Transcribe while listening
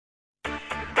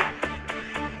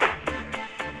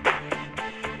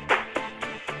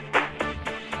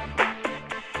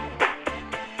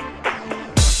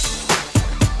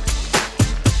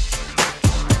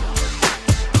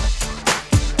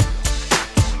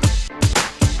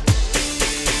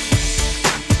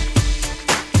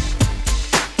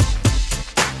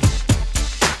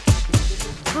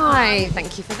Hi,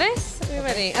 thank you for this. Are we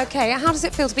ready? Okay, how does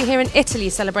it feel to be here in Italy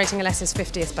celebrating ellesse's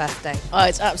 50th birthday? Oh,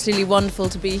 it's absolutely wonderful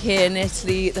to be here in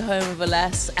Italy, the home of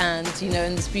ellesse, and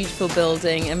in this beautiful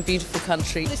building and beautiful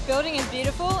country. This building is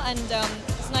beautiful and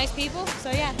it's nice people, so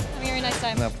yeah, having a very nice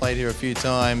time. I've played here a few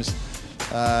times.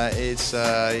 It's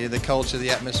the culture,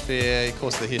 the atmosphere, of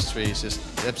course the history is just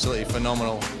absolutely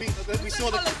phenomenal. We saw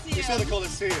the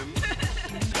Colosseum.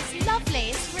 It's lovely,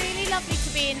 it's really lovely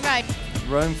to be in Rome.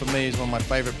 Rome for me is one of my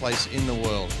favourite places in the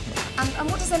world. And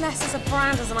what does ellesse as a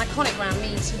brand, as an iconic brand,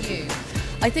 mean to you?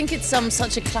 I think it's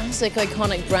such a classic,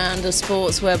 iconic brand, a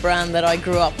sportswear brand that I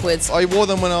grew up with. I wore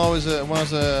them when I was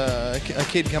a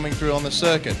kid coming through on the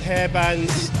circuit.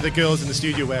 Hairbands, the girls in the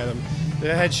studio wear them.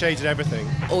 The head shades and everything.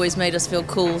 Always made us feel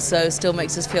cool, so still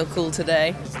makes us feel cool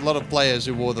today. A lot of players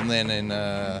who wore them then, in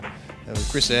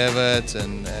Chris Evert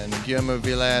and Guillermo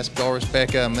Vilas, Boris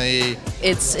Becker, me.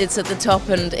 It's at the top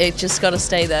and it just got to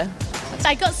stay there.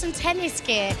 I got some tennis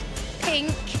gear,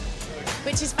 pink,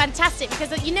 which is fantastic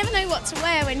because you never know what to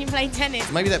wear when you're playing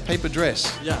tennis. Maybe that paper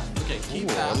dress. Yeah, okay, keep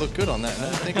that. I look good on that.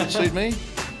 I think it'd suit me.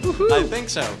 I think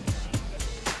so.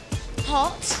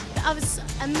 Hot. I was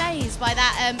amazed by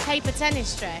that paper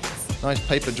tennis dress. Nice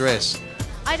paper dress.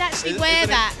 I'd actually wear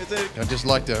that. I'd just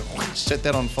like to set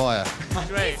that on fire.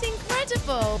 Great. It's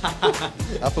incredible.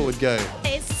 Up it would go.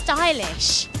 It's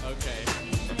stylish. Okay.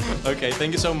 Okay,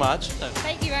 thank you so much.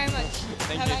 Thank you very much.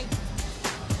 Thank Bye-bye. you.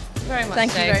 Very much,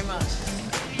 Thank you Dave. very much.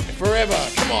 Forever,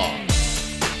 come on.